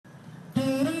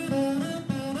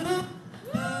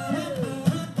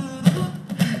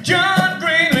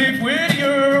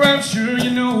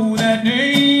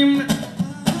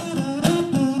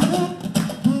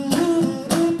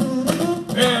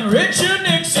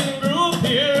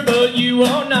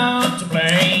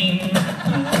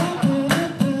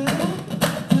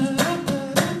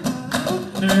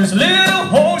There's a little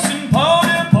horse and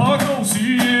pony park, go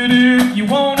see it if you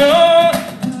wanna.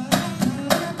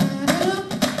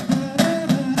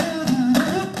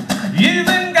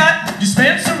 Even got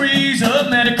dispensaries of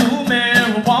medical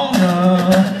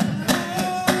marijuana.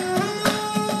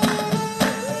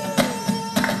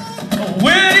 Oh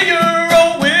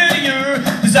Whittier,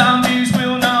 the zombies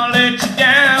will not let you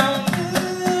down.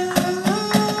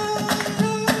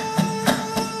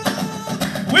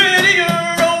 Whittier,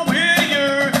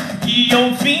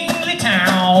 Ole Fiendly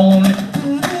Towne.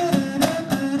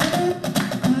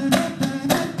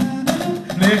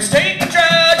 Let's take a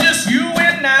drive, just you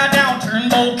and I, down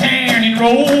Turnbull Canyon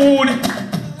Road.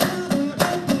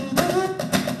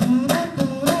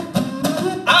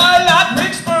 I like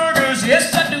Rick's burgers,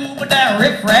 yes I do, but that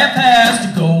riff-raff has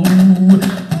to go.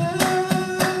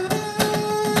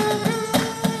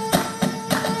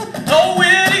 Oh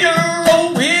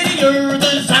Whittier,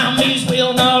 the zombies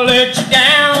will not let you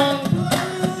down.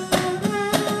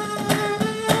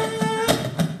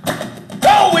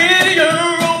 Oh Whittier,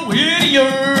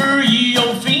 ye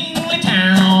Ole Fiendly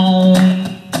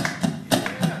Towne.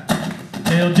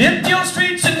 They'll dip your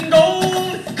streets in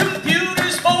gold,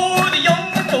 computers for the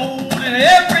young and old, and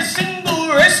every single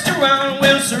restaurant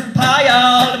will serve pie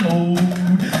a la mode.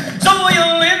 So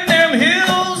you'll in them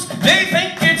hills, they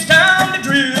think it's time to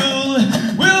drill.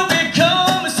 We'll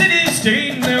become a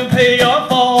city-state and they'll pay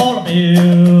off all the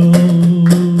bills.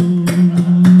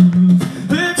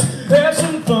 Let's have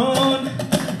some fun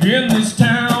in this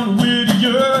town,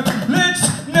 Whittier.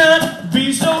 Let's not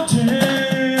be so tense.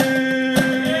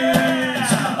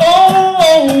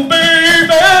 Oh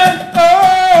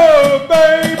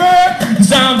baby,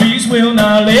 zombies will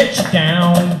not let you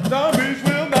down. Zombies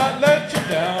will not let you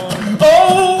down.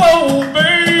 Oh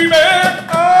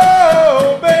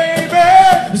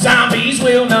baby, zombies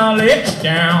will not let you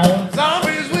down.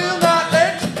 Zombies will not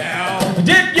let you down.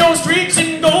 Dip your streets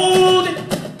in gold,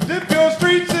 Dip your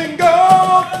streets in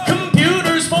gold.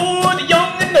 computers for the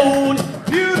young and old,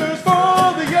 Computers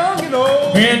for the young and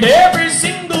old. and every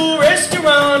single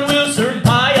restaurant will serve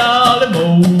pie a la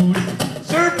mode.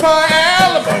 Served by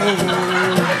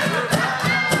Alamo.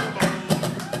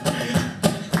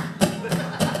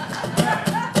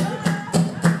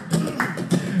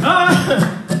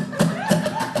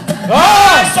 Ah.